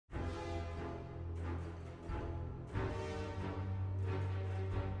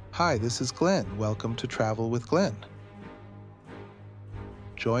Hi, this is Glenn. Welcome to Travel with Glenn.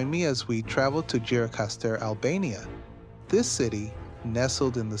 Join me as we travel to Gjirokastër, Albania. This city,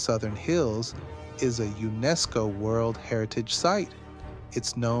 nestled in the southern hills, is a UNESCO World Heritage Site.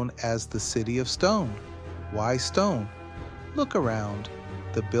 It's known as the City of Stone. Why stone? Look around.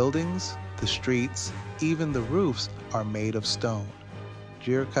 The buildings, the streets, even the roofs are made of stone.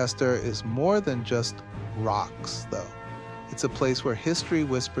 Gjirokastër is more than just rocks, though. It's a place where history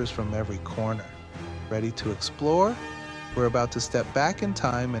whispers from every corner. Ready to explore? We're about to step back in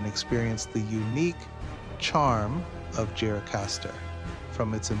time and experience the unique charm of Gjirokastër.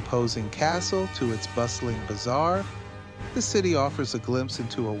 From its imposing castle to its bustling bazaar, the city offers a glimpse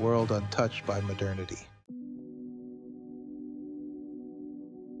into a world untouched by modernity.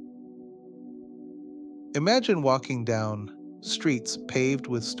 Imagine walking down streets paved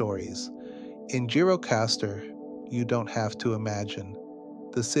with stories. In Gjirokastër, you don't have to imagine.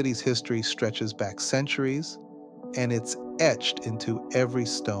 The city's history stretches back centuries, and it's etched into every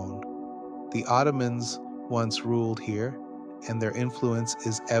stone. The Ottomans once ruled here, and their influence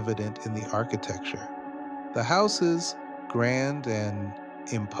is evident in the architecture. The houses, grand and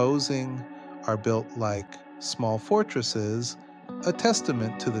imposing, are built like small fortresses, a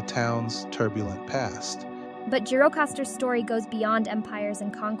testament to the town's turbulent past. But Gjirokastër's story goes beyond empires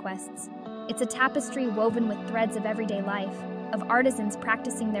and conquests. It's a tapestry woven with threads of everyday life, of artisans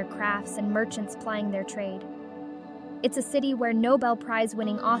practicing their crafts and merchants plying their trade. It's a city where Nobel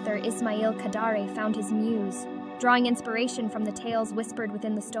Prize-winning author Ismail Kadare found his muse, drawing inspiration from the tales whispered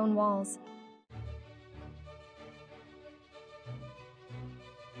within the stone walls.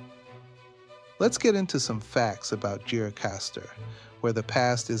 Let's get into some facts about Gjirokastër, where the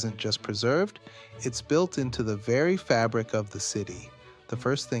past isn't just preserved, it's built into the very fabric of the city. The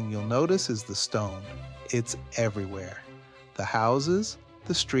first thing you'll notice is the stone. It's everywhere. The houses,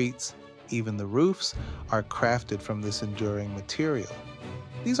 the streets, even the roofs are crafted from this enduring material.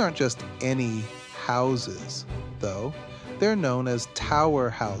 These aren't just any houses, though. They're known as tower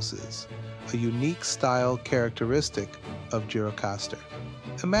houses, a unique style characteristic of Gjirokastër.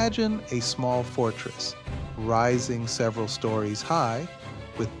 Imagine a small fortress, rising several stories high,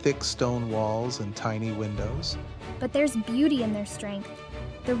 with thick stone walls and tiny windows. But there's beauty in their strength.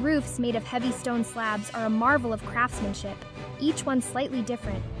 The roofs, made of heavy stone slabs, are a marvel of craftsmanship, each one slightly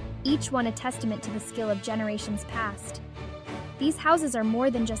different, each one a testament to the skill of generations past. These houses are more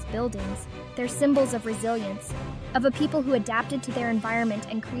than just buildings. They're symbols of resilience, of a people who adapted to their environment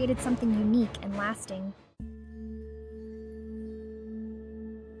and created something unique and lasting.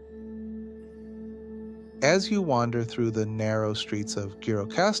 As you wander through the narrow streets of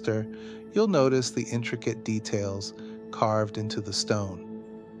Gjirokastër, you'll notice the intricate details carved into the stone.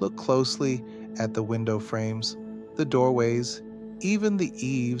 Look closely at the window frames, the doorways, even the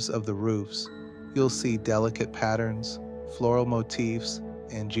eaves of the roofs. You'll see delicate patterns, floral motifs,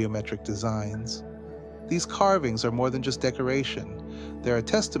 and geometric designs. These carvings are more than just decoration. They're a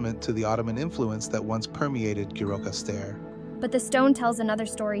testament to the Ottoman influence that once permeated Gjirokastër. But the stone tells another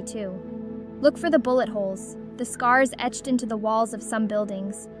story too. Look for the bullet holes, the scars etched into the walls of some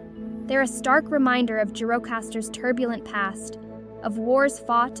buildings. They're a stark reminder of Gjirokastër's turbulent past, of wars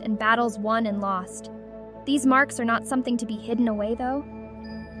fought and battles won and lost. These marks are not something to be hidden away, though.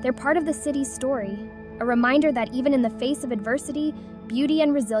 They're part of the city's story, a reminder that even in the face of adversity, beauty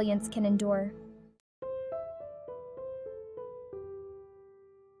and resilience can endure.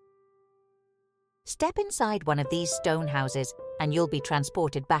 Step inside one of these stone houses and you'll be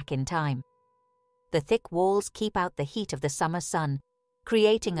transported back in time. The thick walls keep out the heat of the summer sun,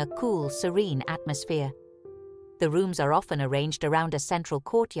 creating a cool, serene atmosphere. The rooms are often arranged around a central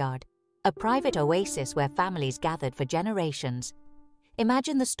courtyard, a private oasis where families gathered for generations.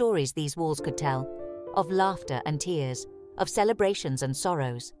 Imagine the stories these walls could tell, of laughter and tears, of celebrations and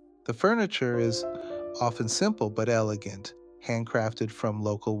sorrows. The furniture is often simple but elegant, handcrafted from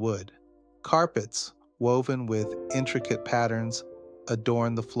local wood. Carpets, woven with intricate patterns,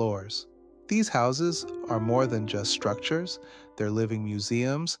 adorn the floors. These houses are more than just structures. They're living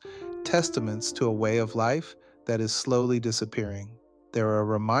museums, testaments to a way of life that is slowly disappearing. They're a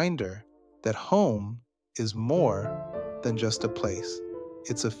reminder that home is more than just a place.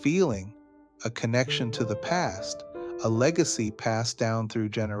 It's a feeling, a connection to the past, a legacy passed down through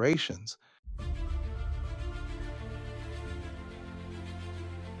generations.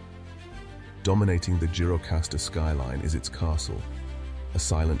 Dominating the Gjirokastër skyline is its castle, a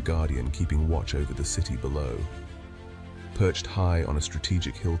silent guardian keeping watch over the city below. Perched high on a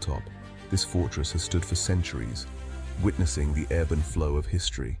strategic hilltop, this fortress has stood for centuries, witnessing the ebb and flow of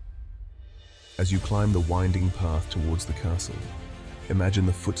history. As you climb the winding path towards the castle, Imagine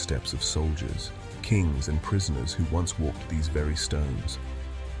the footsteps of soldiers, kings and prisoners who once walked these very stones.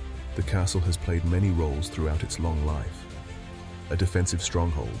 The castle has played many roles throughout its long life. A defensive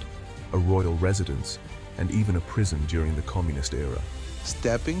stronghold, a royal residence, and even a prison during the communist era.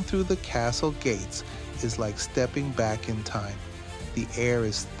 Stepping through the castle gates is like stepping back in time. The air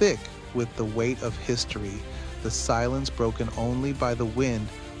is thick with the weight of history, the silence broken only by the wind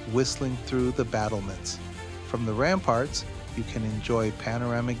whistling through the battlements. From the ramparts, you can enjoy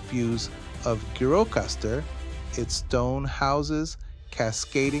panoramic views of Gjirokastër, its stone houses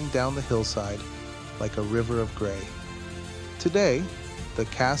cascading down the hillside like a river of gray. Today, the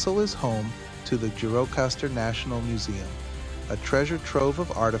castle is home to the Gjirokastër National Museum, a treasure trove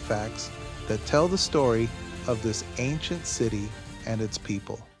of artifacts that tell the story of this ancient city and its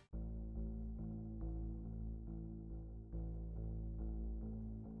people.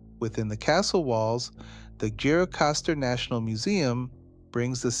 Within the castle walls, the Gjirokastër National Museum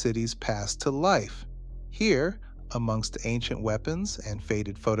brings the city's past to life. Here, amongst ancient weapons and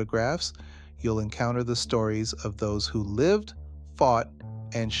faded photographs, you'll encounter the stories of those who lived, fought,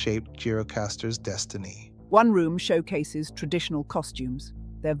 and shaped Gjirokastër's destiny. One room showcases traditional costumes.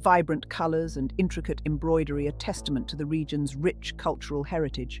 Their vibrant colors and intricate embroidery are testament to the region's rich cultural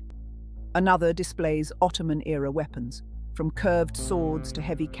heritage. Another displays Ottoman-era weapons, from curved swords to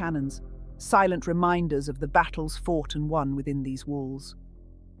heavy cannons, silent reminders of the battles fought and won within these walls.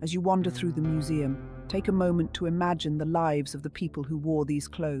 As you wander through the museum, take a moment to imagine the lives of the people who wore these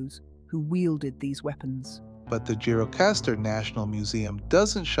clothes, who wielded these weapons. But the Gjirokastër National Museum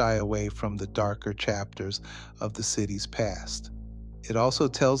doesn't shy away from the darker chapters of the city's past. It also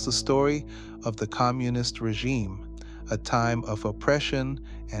tells the story of the communist regime, a time of oppression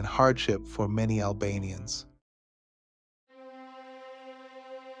and hardship for many Albanians.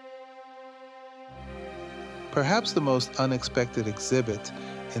 Perhaps the most unexpected exhibit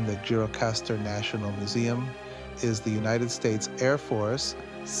in the Gjirokastër National Museum is the United States Air Force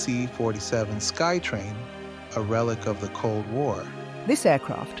C-47 Skytrain, a relic of the Cold War. This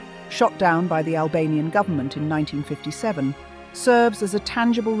aircraft, shot down by the Albanian government in 1957, serves as a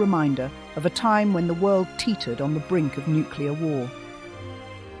tangible reminder of a time when the world teetered on the brink of nuclear war.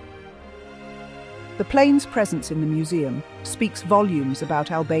 The plane's presence in the museum speaks volumes about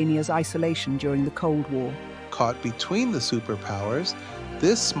Albania's isolation during the Cold War. Caught between the superpowers,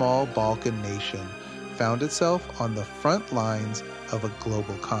 this small Balkan nation found itself on the front lines of a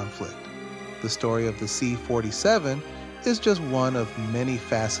global conflict. The story of the C-47 is just one of many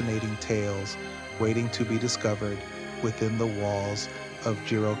fascinating tales waiting to be discovered within the walls of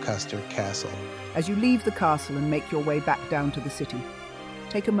Gjirokastër Castle. As you leave the castle and make your way back down to the city,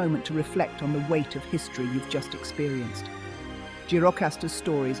 take a moment to reflect on the weight of history you've just experienced. Gjirokastër's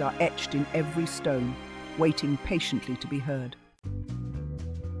stories are etched in every stone, waiting patiently to be heard.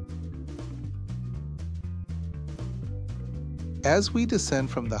 As we descend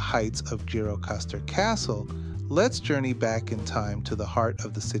from the heights of Gjirokastër Castle, let's journey back in time to the heart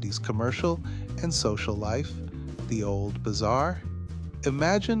of the city's commercial and social life, the old bazaar.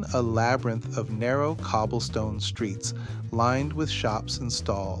 Imagine a labyrinth of narrow cobblestone streets lined with shops and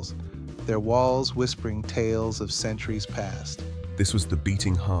stalls, their walls whispering tales of centuries past. This was the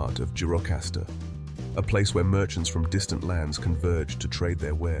beating heart of Gjirokastër, a place where merchants from distant lands converged to trade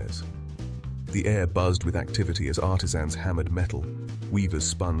their wares. The air buzzed with activity as artisans hammered metal, weavers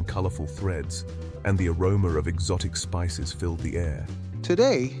spun colorful threads, and the aroma of exotic spices filled the air.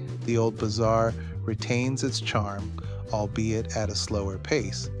 Today, the old bazaar retains its charm, albeit at a slower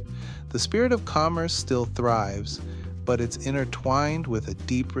pace. The spirit of commerce still thrives, but it's intertwined with a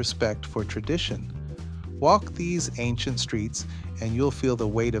deep respect for tradition. Walk these ancient streets and you'll feel the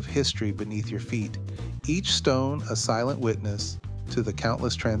weight of history beneath your feet, each stone a silent witness to the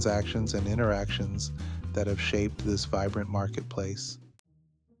countless transactions and interactions that have shaped this vibrant marketplace.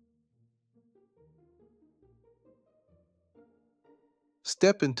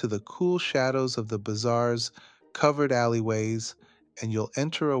 Step into the cool shadows of the bazaar's covered alleyways, and you'll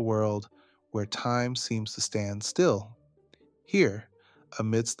enter a world where time seems to stand still. Here,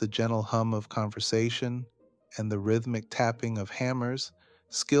 amidst the gentle hum of conversation and the rhythmic tapping of hammers,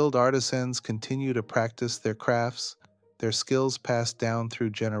 skilled artisans continue to practice their crafts, their skills passed down through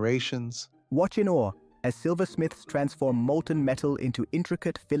generations. Watch in awe as silversmiths transform molten metal into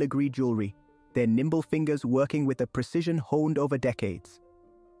intricate filigree jewelry, their nimble fingers working with a precision honed over decades.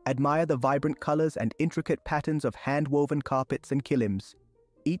 Admire the vibrant colors and intricate patterns of hand-woven carpets and kilims,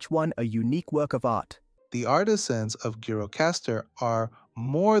 each one a unique work of art. The artisans of Gjirokastër are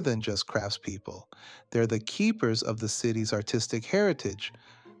more than just craftspeople. They're the keepers of the city's artistic heritage.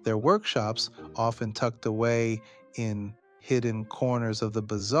 Their workshops, often tucked away in Hidden corners of the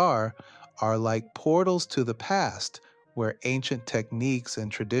bazaar are like portals to the past, where ancient techniques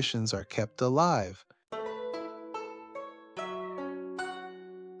and traditions are kept alive.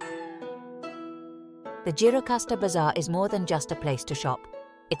 The Gjirokastër Bazaar is more than just a place to shop.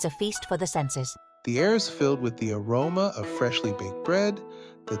 It's a feast for the senses. The air is filled with the aroma of freshly baked bread,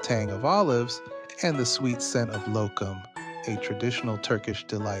 the tang of olives, and the sweet scent of lokum, a traditional Turkish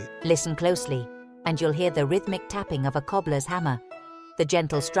delight. Listen closely, and you'll hear the rhythmic tapping of a cobbler's hammer, the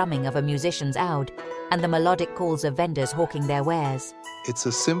gentle strumming of a musician's oud, and the melodic calls of vendors hawking their wares. It's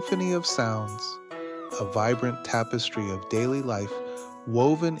a symphony of sounds, a vibrant tapestry of daily life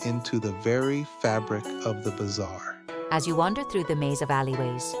woven into the very fabric of the bazaar. As you wander through the maze of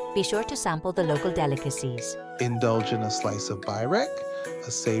alleyways, be sure to sample the local delicacies. Indulge in a slice of byrek,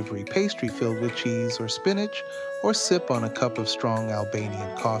 a savory pastry filled with cheese or spinach, or sip on a cup of strong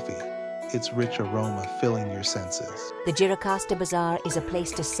Albanian coffee, its rich aroma filling your senses. The Gjirokastër Bazaar is a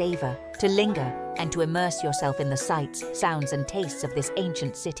place to savor, to linger, and to immerse yourself in the sights, sounds, and tastes of this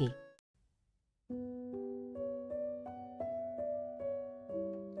ancient city.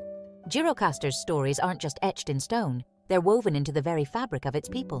 Gjirokastër's stories aren't just etched in stone, they're woven into the very fabric of its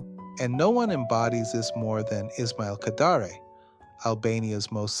people. And no one embodies this more than Ismail Kadare,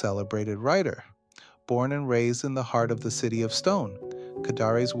 Albania's most celebrated writer. Born and raised in the heart of the city of stone,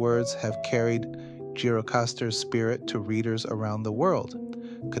 Kadare's words have carried Gjirokastër's spirit to readers around the world.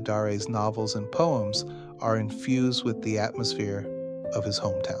 Kadare's novels and poems are infused with the atmosphere of his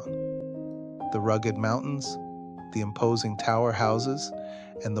hometown. The rugged mountains, the imposing tower houses,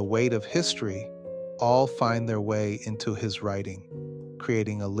 and the weight of history all find their way into his writing,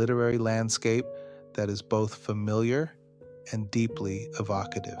 creating a literary landscape that is both familiar and deeply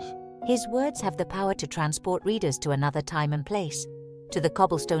evocative. His words have the power to transport readers to another time and place, to the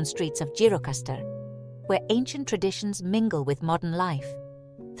cobblestone streets of Gjirokastër, where ancient traditions mingle with modern life.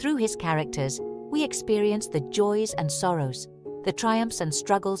 Through his characters, we experience the joys and sorrows, the triumphs and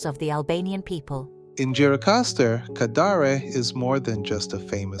struggles of the Albanian people. In Gjirokastër, Kadare is more than just a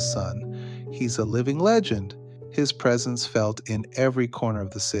famous son. He's a living legend, his presence felt in every corner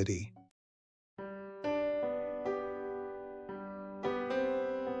of the city.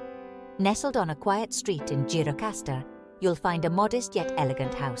 Nestled on a quiet street in Gjirokastër, you'll find a modest yet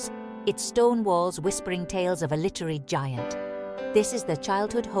elegant house, its stone walls whispering tales of a literary giant. This is the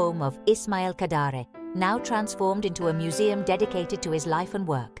childhood home of Ismail Kadare, now transformed into a museum dedicated to his life and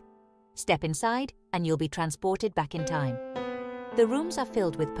work. Step inside and you'll be transported back in time. The rooms are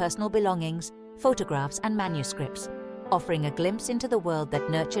filled with personal belongings, photographs and manuscripts, offering a glimpse into the world that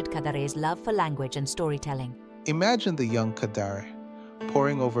nurtured Kadare's love for language and storytelling. Imagine the young Kadare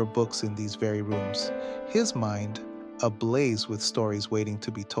poring over books in these very rooms, his mind ablaze with stories waiting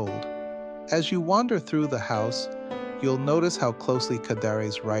to be told. As you wander through the house, you'll notice how closely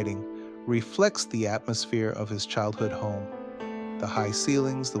Kadare's writing reflects the atmosphere of his childhood home. The high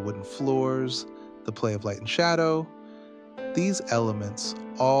ceilings, the wooden floors, the play of light and shadow, these elements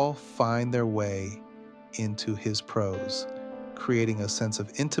all find their way into his prose, creating a sense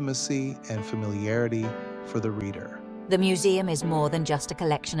of intimacy and familiarity for the reader. The museum is more than just a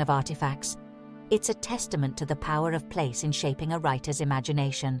collection of artifacts. It's a testament to the power of place in shaping a writer's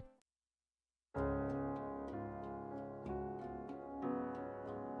imagination.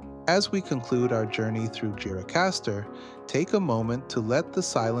 As we conclude our journey through Gjirokastër, take a moment to let the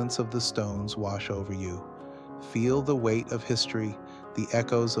silence of the stones wash over you. Feel the weight of history, the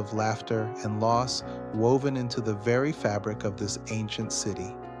echoes of laughter and loss woven into the very fabric of this ancient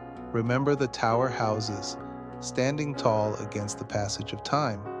city. Remember the tower houses, standing tall against the passage of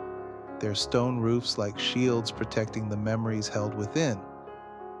time, their stone roofs like shields protecting the memories held within.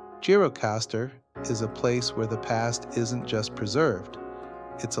 Gjirokastër is a place where the past isn't just preserved,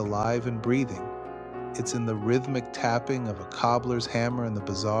 it's alive and breathing. It's in the rhythmic tapping of a cobbler's hammer in the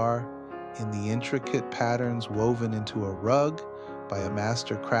bazaar, in the intricate patterns woven into a rug by a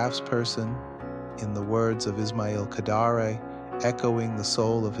master craftsperson, in the words of Ismail Kadare echoing the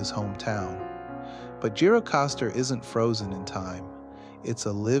soul of his hometown. But Gjirokastër isn't frozen in time. It's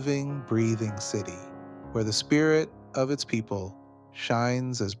a living, breathing city where the spirit of its people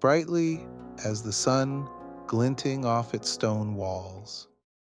shines as brightly as the sun glinting off its stone walls.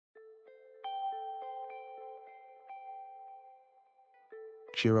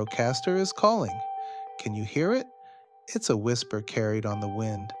 Gjirokastër is calling. Can you hear it? It's a whisper carried on the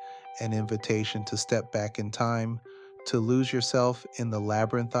wind, an invitation to step back in time, to lose yourself in the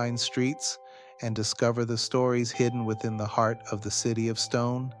labyrinthine streets and discover the stories hidden within the heart of the city of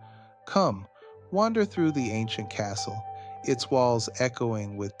stone. Come, wander through the ancient castle, its walls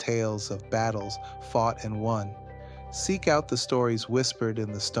echoing with tales of battles fought and won. Seek out the stories whispered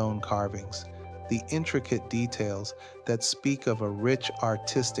in the stone carvings, the intricate details that speak of a rich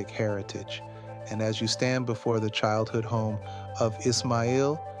artistic heritage. And as you stand before the childhood home of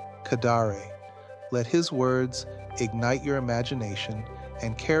Ismail Kadare, let his words ignite your imagination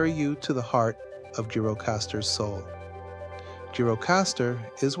and carry you to the heart of Gjirokastër's soul. Gjirokastër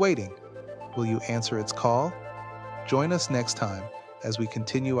is waiting. Will you answer its call? Join us next time as we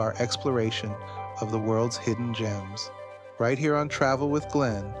continue our exploration of the world's hidden gems, right here on Travel with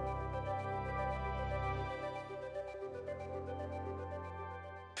Glen.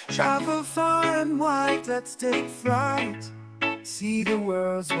 Travel far and wide, let's take flight. See the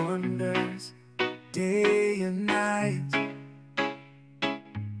world's wonders, day and night.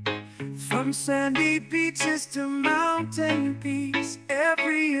 From sandy beaches to mountain peaks,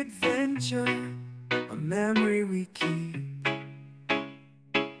 every adventure a memory we keep.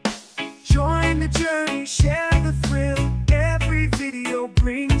 Join the journey, share the thrill. Every video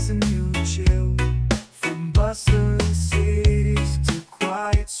brings a new chill. From bustling